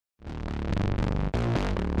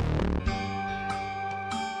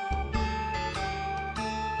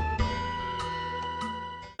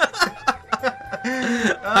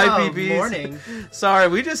Hi, PPs. Morning. Sorry,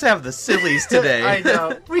 we just have the sillies today. I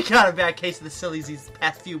know. We got a bad case of the sillies these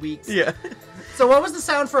past few weeks. Yeah. So what was the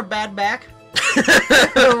sound for a bad back?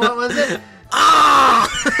 What was it? Ah!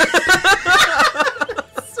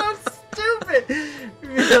 So stupid.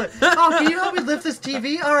 Oh, can you help me lift this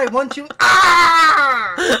TV? All right, 1, 2.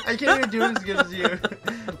 Ah! I can't even do it as good as you.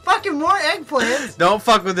 Fucking more eggplants. Don't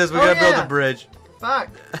fuck with this. We gotta build a bridge. Fuck.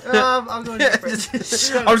 I'm going to bridge. I'm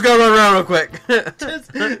just gonna run around real quick.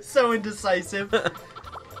 Just so indecisive.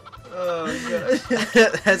 Oh, God.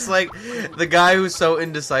 That's like the guy who's so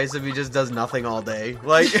indecisive he just does nothing all day.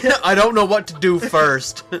 Like, I don't know what to do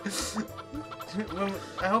first. I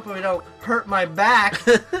hope we don't hurt my back.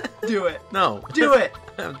 Do it. No. Do it.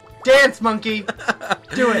 Dance, monkey.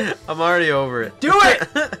 Do it. I'm already over it. Do it.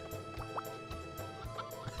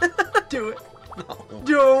 Do it. No.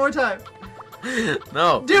 Do it one more time.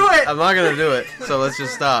 No. Do it. I'm not gonna do it. So let's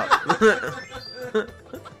just stop. Do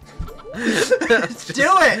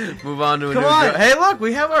it. Move on to a Come new on. joke. Hey, look,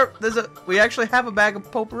 we actually have a bag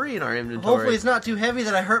of potpourri in our inventory. Hopefully it's not too heavy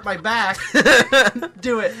that I hurt my back.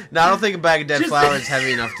 Do it. No, I don't think a bag of dead Just- flowers is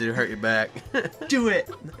heavy enough to hurt your back. Do it.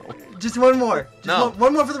 Just one more. Just No.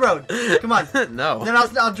 one more for the road. Come on. No. Then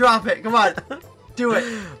I'll drop it. Come on. Do it.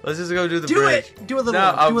 Let's just go do the Do bridge. it. Do a little No,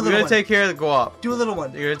 one. Do I'm a little gonna one. take care of the go-op. Do a little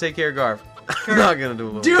one. You're gonna take care of Garf. Sure. I'm not gonna do a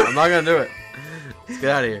little Do one. it. I'm not gonna do it. Let's get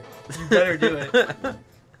out of here. You better do it.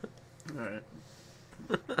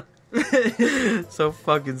 Alright. So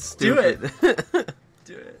fucking Do stupid. it.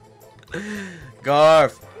 Do it.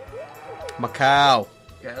 Garf. My cow.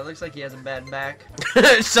 Yeah, it looks like he has a bad back.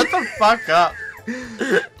 Shut the fuck up.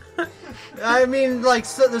 I mean, like,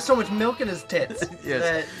 there's so much milk in his tits Yes.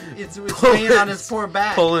 that it's weighing on his poor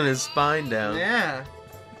back. Pulling his spine down. Yeah.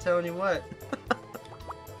 I'm telling you what.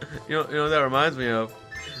 You know what that reminds me of?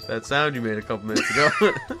 That sound you made a couple minutes ago.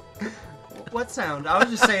 What sound? I was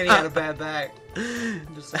just saying he had a bad back. I'm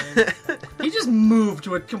just saying. He just moved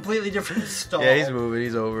to a completely different stall. Yeah, he's moving.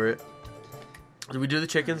 He's over it. Did we do the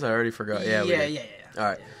chickens? I already forgot. Yeah, we did. Yeah. All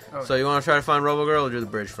right. Okay. So you want to try to find Robo Girl or do the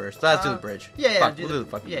bridge first? Let's do the bridge. Yeah, Fuck, we'll do the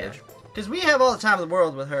fucking bridge. Because we have all the time in the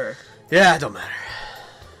world with her. Yeah, it don't matter.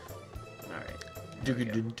 Alright.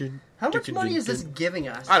 How much money is this giving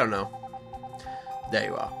us? I don't know. There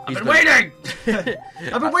you are. I've been waiting!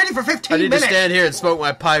 I've been waiting for 15 I need minutes! to stand here and smoke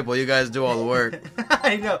my pipe while you guys do all the work.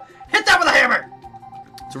 I know. Hit that with a hammer!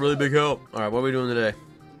 It's a really big help. Alright, what are we doing today?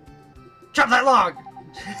 Chop that log!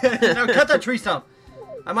 Now cut that tree stump.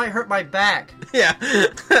 I might hurt my back. Yeah.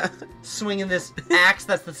 Swinging this axe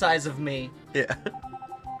that's the size of me. Yeah.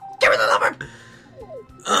 Give me the lumber!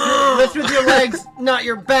 Lift with your legs, not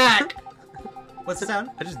your back! What's the sound?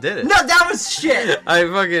 I just did it. No, that was shit! I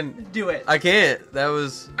fucking... Do it. I can't. That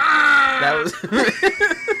was...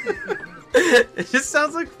 It just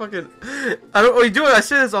sounds like fucking... I don't... We do it. I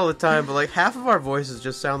say this all the time, but like half of our voices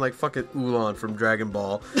just sound like fucking Ulan from Dragon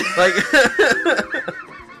Ball. Like...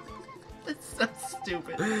 It's so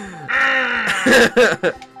stupid.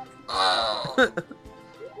 Oh.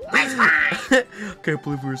 My spine! Can't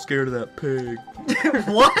believe we were scared of that pig.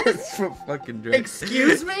 What? From fucking Dragon.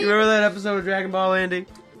 Excuse me? You remember that episode of Dragon Ball, Andy?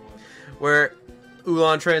 Where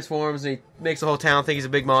Ulan transforms and he makes the whole town think he's a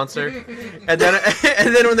big monster, and then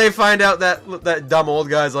when they find out that dumb old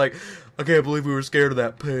guy's like, I can't believe we were scared of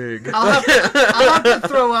that pig. I'll have to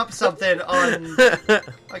throw up something on...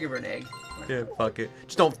 I'll give her an egg. Yeah, fuck it.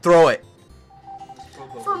 Just don't throw it.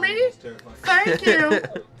 For me? Thank you.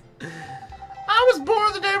 I was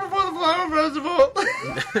born the day before the Flower Festival.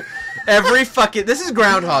 Every fucking... This is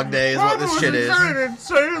Groundhog Day is what this shit is.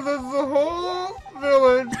 Saying that the whole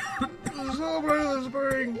village celebrated the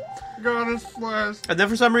spring goddess / And then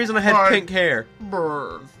for some reason I had pink hair.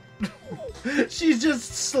 birth. She's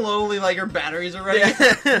just slowly, like, her batteries are ready. Yeah.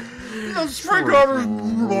 The spring goddess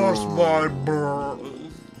lost my birth.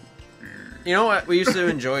 You know what we used to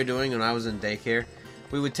enjoy doing when I was in daycare?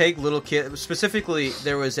 We would take little kids. Specifically,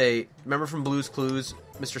 there was a... Remember from Blue's Clues,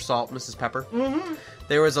 Mr. Salt, Mrs. Pepper? Mm-hmm.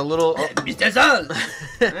 There was a little... Mr. Salt!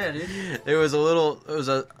 Yeah, dude. There was a little... It was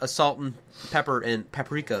a salt and pepper and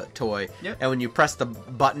paprika toy. Yep. And when you pressed the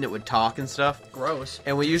button, it would talk and stuff. Gross.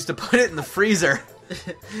 And we used to put it in the freezer.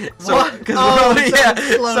 What?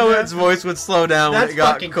 So its voice would slow down when That's it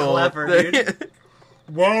got fucking cold. clever, dude.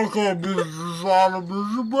 Welcome, Mrs. Salt,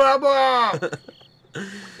 Mrs. Pepper!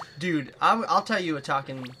 Dude, I'll tell you a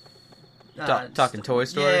talking... talking toy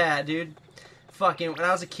story? Yeah, dude. Fucking, when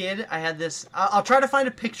I was a kid, I had this... I'll try to find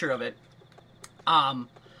a picture of it. I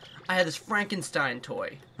I had this Frankenstein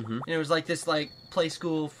toy. Mm-hmm. And it was like this, like, play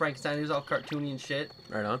school Frankenstein. It was all cartoony and shit.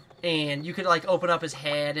 Right on. And you could, like, open up his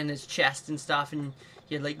head and his chest and stuff, and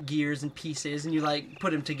he had, like, gears and pieces, and you, like,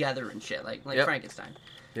 put him together and shit, like Yep. Frankenstein.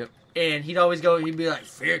 Yep. And he'd always go, he'd be like,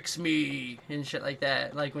 fix me, and shit like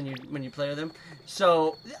that, like, when you play with him.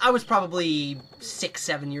 So, I was probably 6,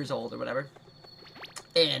 7 years old or whatever.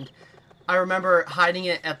 And I remember hiding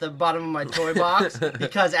it at the bottom of my toy box,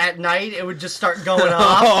 because at night it would just start going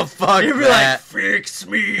off. Oh, fuck It'd be that. like, fix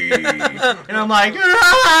me! And I'm like,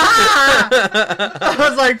 ah! I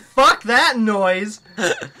was like, fuck that noise.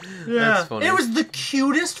 Yeah. That's funny. It was the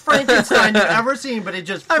cutest Frankenstein you've ever seen, but it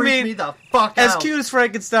just freaked me the fuck As out. cute as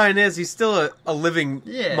Frankenstein is, he's still a living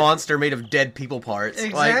Yeah. monster made of dead people parts.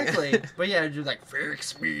 Exactly. Like, But yeah, just like,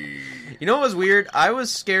 fix me. you know what was weird? I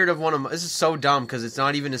was scared of one of my... This is so dumb, because it's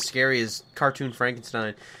not even as scary as cartoon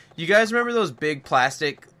Frankenstein. You guys remember those big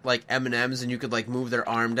plastic, like, M&Ms, and you could, like, move their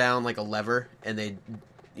arm down like a lever, and they'd,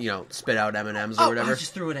 spit out M&Ms or whatever? I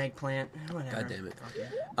just threw an eggplant. Whatever. God damn it. Fuck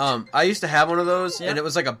yeah. I used to have one of those, Yeah. and it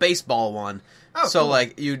was like a baseball one. Oh, So, cool.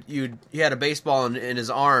 like, he had a baseball in his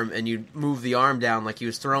arm, and you'd move the arm down like he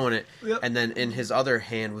was throwing it, Yep. and then in his other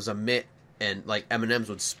hand was a mitt, and, like, M&Ms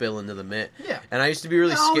would spill into the mitt. Yeah. And I used to be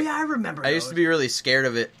really Oh, scared. yeah, I remember I used to be really scared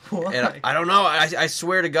of it. Why? And I don't know. I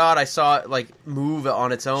swear to God, I saw it, like, move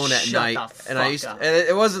on its own at Shut night. the And I fuck used up. and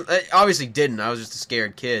it wasn't... It obviously didn't. I was just a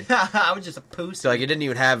scared kid. I was just a pussy. So, like, it didn't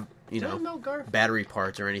even have, Did I milk Garf? battery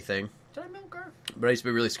parts or anything. Did I milk Garf? But I used to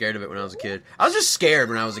be really scared of it when I was a kid. I was just scared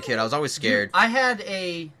when I was a kid. I was always scared. I had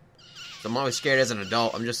a... I'm always scared as an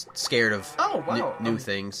adult. I'm just scared of Oh, wow. new I'm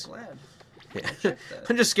things. Glad. Yeah. check that.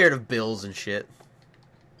 I'm just scared of bills and shit.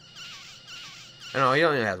 I know, he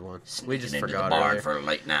only has one. We just Sneaking into forgot the barn it. for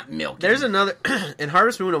late night milking. There's another... in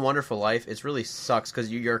Harvest Moon: A Wonderful Life, it really sucks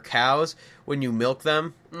because your cows, when you milk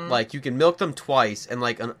them, like, you can milk them twice, and,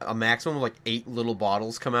 like, a maximum of, like, 8 little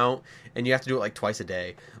bottles come out, and you have to do it, like, twice a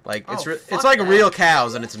day. Like, Oh, it's fuck like that. real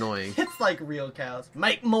cows, and it's annoying. It's like real cows.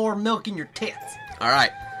 Make more milk in your tits. All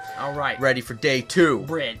right, All right. ready for day 2.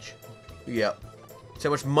 Bridge. Yep. See how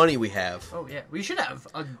much money we have. Oh, yeah. We should have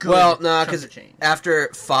a good Well, no, chunk because of change. after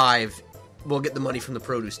 5, we'll get the money from the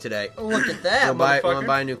produce today. Look at that, Wanna buy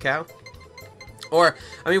motherfucker. a new cow? Or,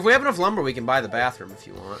 I mean, if we have enough lumber, we can buy the bathroom if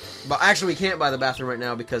you want. But actually, we can't buy the bathroom right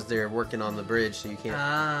now because they're working on the bridge, so you can't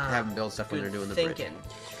have them build stuff when Good they're doing the thinking.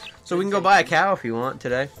 bridge. So we can go buy a cow if you want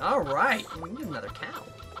today. All right. We need another cow.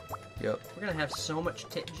 Yep. We're going to have so much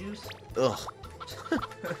tit juice. Ugh.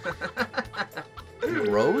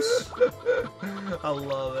 Gross? I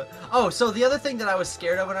love it. Oh, so the other thing that I was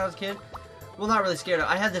scared of when I was a kid, well, not really scared of,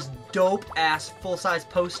 I had this dope-ass full-size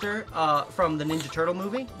poster from the Ninja Turtle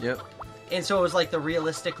movie. Yep. And so it was like the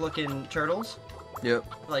realistic-looking turtles,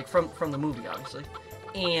 Yep. like from the movie, obviously.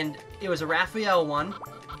 And it was a Raphael one,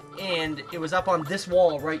 and it was up on this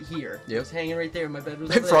wall right here. Yep. It was hanging right there. My bed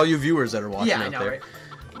was over For all there. you viewers that are watching Yeah, I out know, there. right?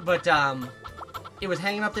 But it was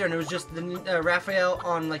hanging up there, and it was just the Raphael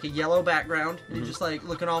on like a yellow background. And he was just like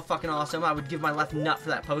looking all fucking awesome. I would give my left nut for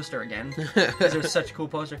that poster again because it was such a cool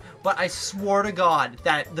poster. But I swore to God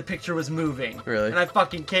that the picture was moving. Really? And I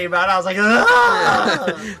fucking came out. I was like,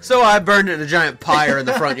 ah! So I burned it in a giant pyre in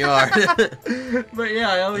the front yard. But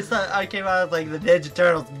yeah, I always thought I came out like the Ninja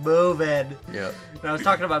Turtles moving. Yep. And I was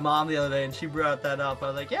talking to my mom the other day, and she brought that up. I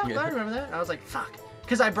was like, yeah, Yeah. I remember that. And I was like, fuck.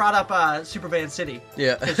 Because I brought up Superman City.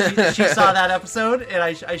 Yeah. 'Cause she saw that episode, and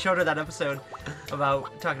I showed her that episode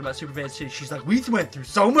about talking about Superman City. She's like, we went through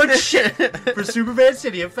so much shit for Superman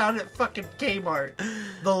City and found it at fucking Kmart.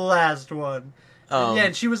 The last one. Yeah,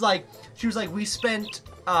 and she was like, we spent,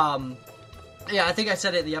 yeah, I think I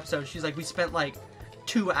said it in the episode. She's like, we spent like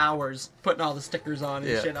 2 hours putting all the stickers on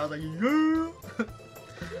and Yeah. shit. I was like, yeah.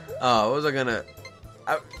 Oh, what was I gonna...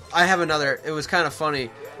 I have another... It was kind of funny.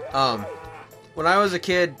 When I was a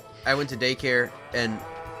kid, I went to daycare, and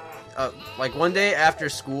like one day after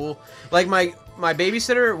school, like my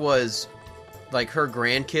babysitter was, like, her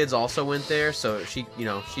grandkids also went there, so she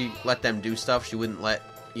let them do stuff she wouldn't let,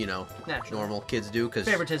 Naturally. normal kids do, because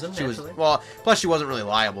Favoritism, she was, naturally. well, plus she wasn't really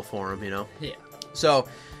liable for them, Yeah. So,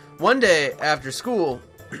 one day after school,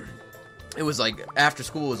 it was like, after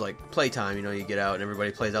school was like playtime, you get out and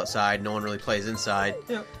everybody plays outside, no one really plays inside.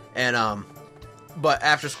 Yep. And, but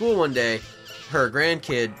after school one day, her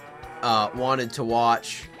grandkid, wanted to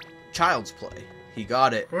watch Child's Play. He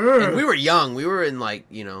got it. And we were young, we were in like,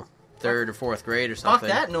 3rd or 4th grade or Fuck something.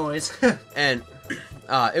 that noise. And,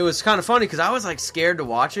 it was kind of funny because I was like scared to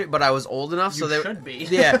watch it, but I was old enough so You they should be.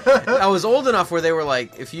 Yeah, I was old enough where they were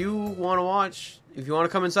like, if you want to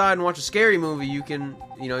come inside and watch a scary movie, you can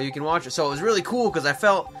watch it. So it was really cool because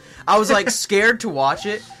I was like scared to watch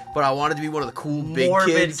it, but I wanted to be one of the cool big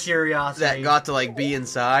Morbid kids curiosity. that got to like be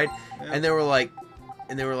inside. Yeah. And they were like,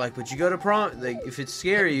 but you go to prom. Like, if it's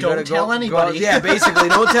scary, you Don't gotta tell go anybody. Yeah, basically,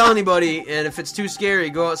 don't tell anybody. And if it's too scary,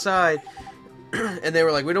 go outside. And they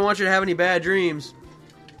were like, we don't want you to have any bad dreams.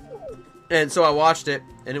 And so I watched it,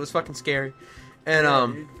 and it was fucking scary.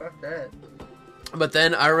 And Dude, fuck that. but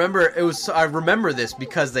then I remember this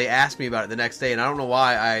because they asked me about it the next day, and I don't know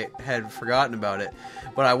why I had forgotten about it.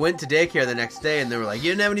 But I went to daycare the next day, and they were like,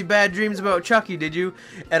 you didn't have any bad dreams about Chucky, did you?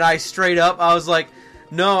 And I straight up, I was like,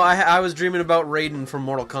 no, I was dreaming about Raiden from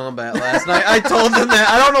Mortal Kombat last night. I told them that.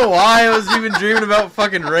 I don't know why I was even dreaming about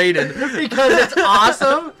fucking Raiden. Because it's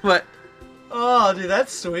awesome? But, Oh, dude,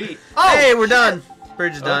 that's sweet. Oh, hey, we're done.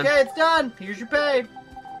 Bridge is done. Okay, it's done. Here's your pay.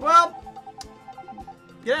 Well,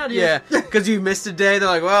 get out of here. Yeah, because you missed a day, they're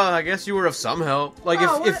like, well, I guess you were of some help. Like,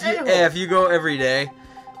 Oh, if you go every day,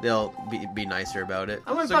 they'll be nicer about it.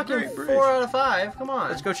 I'm in It's a fucking great bridge. 4 out of 5. Come on.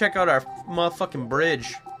 Let's go check out our motherfucking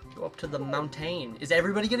bridge. Go up to the mountain. Is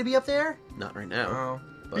everybody going to be up there? Not right now. Oh.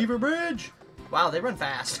 But- Beaver Bridge. Wow, they run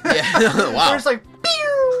fast. Yeah, wow. They're just like,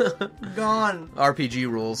 pew! Gone. RPG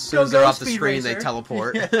rules. As soon Go, as they're go, off the Speed screen, they Racer.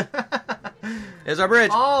 teleport. Yeah. There's our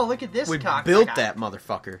bridge. Oh, look at this We cock. built that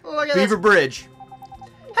motherfucker. Look at Beaver this. Bridge.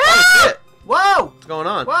 Hey! Oh, shit. Whoa! What's going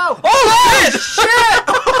on? Whoa! Oh, shit!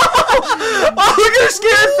 Oh, look at her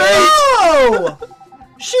scared face! Whoa!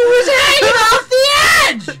 She was hanging off the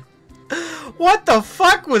edge! What the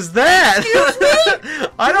fuck was that? Excuse me?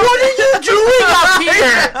 I don't What are you doing up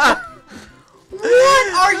here? What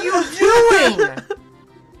are you doing?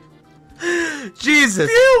 Jesus.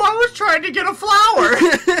 Phew, I was trying to get a flower.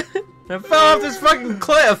 I fell off this fucking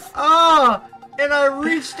cliff. Ah, and I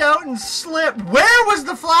reached out and slipped. Where was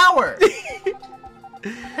the flower?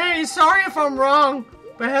 Hey, sorry if I'm wrong,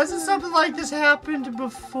 but hasn't something like this happened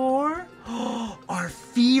before? Our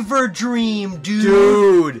fever dream,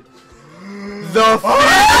 dude. Dude. The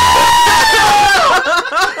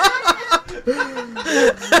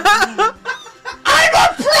I'm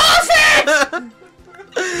a prophet!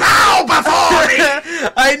 Bow before me!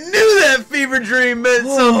 I knew that fever dream meant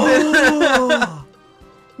something.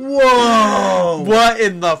 Whoa! What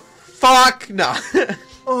in the fuck? No.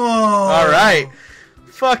 Oh. Alright.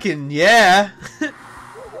 Fucking yeah.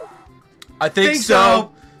 I think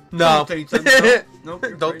so. No. Don't think so. Nope,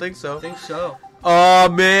 you're Don't right. think so. I think so. Oh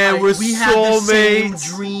man, we're we had the same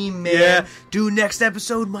soulmates. dream, man. Yeah. Dude, next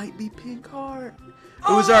episode might be Pink Heart.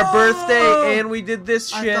 It was our birthday and we did this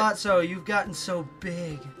shit. I thought so. You've gotten so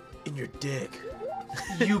big. In your dick.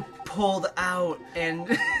 You pulled out and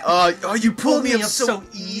You pulled me up so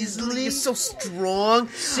easily. You're so strong.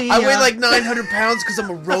 See I weigh ya. like 900 pounds because I'm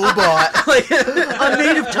a robot. I'm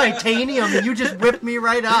made of titanium and you just whipped me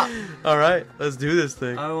right up. All right, let's do this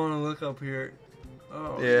thing. I want to look up here.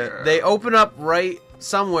 Oh, Yeah, they open up right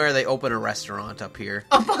somewhere. They open a restaurant up here.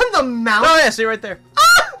 up on the mountain. Oh yeah, see right there.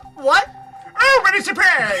 What? Oh, what a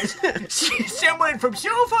surprise! Someone from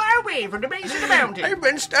so far away from the base of the mountain. I've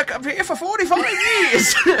been stuck up here for 45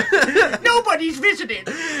 years. Nobody's visited.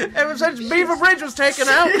 Ever since Beaver Bridge was taken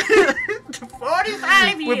out,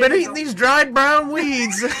 45 years. we've been eating these dried brown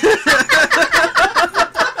weeds.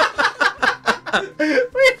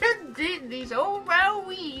 We've been eating these old brown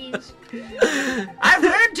weeds. I've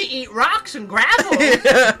learned to eat rocks and gravel.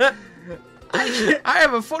 I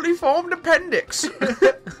have a fully formed appendix.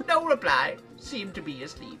 No reply. Seem to be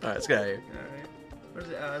asleep. All right, let's get out of here. Alright. What is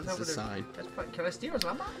it? It's a sign. Can I steal his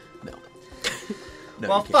mama? No. No,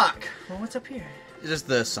 Well, you can't. fuck. Well, what's up here? It's just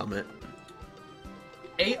the summit.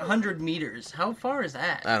 800 meters. How far is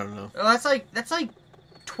that? I don't know. Oh, that's like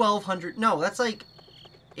 1,200. No, that's like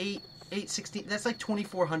 860. That's like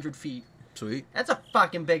 2,400 feet. Sweet. That's a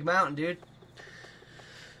fucking big mountain, dude.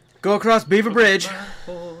 Go across Beaver Bridge.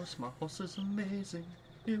 My horse is amazing.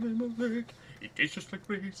 Give him a lick. It tastes just like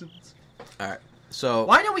raisins. All right. So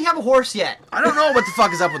Why don't we have a horse yet? I don't know what the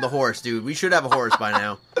fuck is up with the horse, dude. We should have a horse by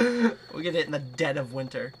now. We'll get it in the dead of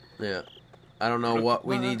winter. Yeah. I don't know what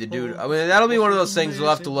we need to do. I mean, that'll be one of those things we'll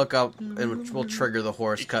have to look up, and we'll trigger the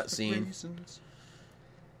horse cutscene.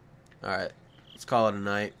 All right. Let's call it a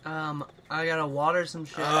night. I gotta water some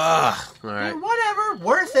shit. Ugh. All right. Dude, whatever.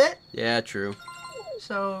 Worth it. Yeah, true.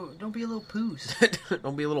 So, don't be a little poos.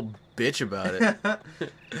 Don't be a little bitch about it.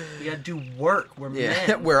 We gotta do work. We're Yeah,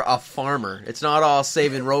 men. we're a farmer. It's not all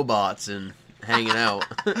saving robots and hanging out.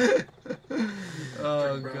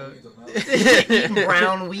 Oh, God. Eating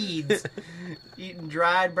brown weeds. Eating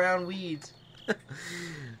dried brown weeds.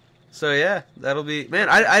 So yeah, that'll be man.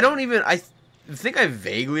 I don't even I think I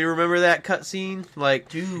vaguely remember that cutscene. Like,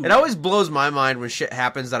 Dude. it always blows my mind when shit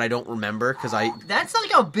happens that I don't remember because I That's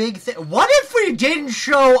like a big thing. What if we didn't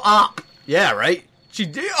show up? yeah right. She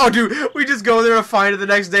did. Oh, dude, we just go there to find it the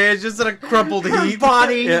next day. It's just in a crumpled heap.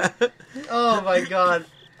 Body. Yeah. Oh my god.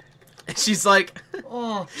 And she's like,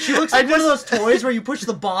 oh, she looks like one of those toys where you push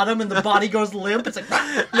the bottom and the body goes limp. It's like,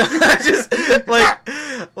 just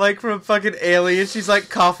like from fucking Alien. She's like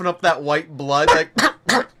coughing up that white blood. Like,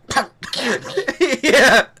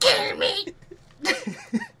 yeah. kill me.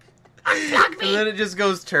 And then it just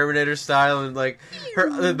goes Terminator style, and like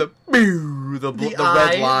the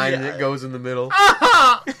red line, and it goes in the middle.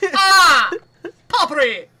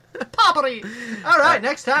 Poppery. All right,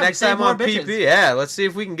 next time. Next time on bitches. PP, yeah. Let's see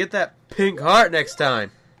if we can get that pink heart next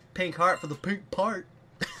time. Pink heart for the pink part.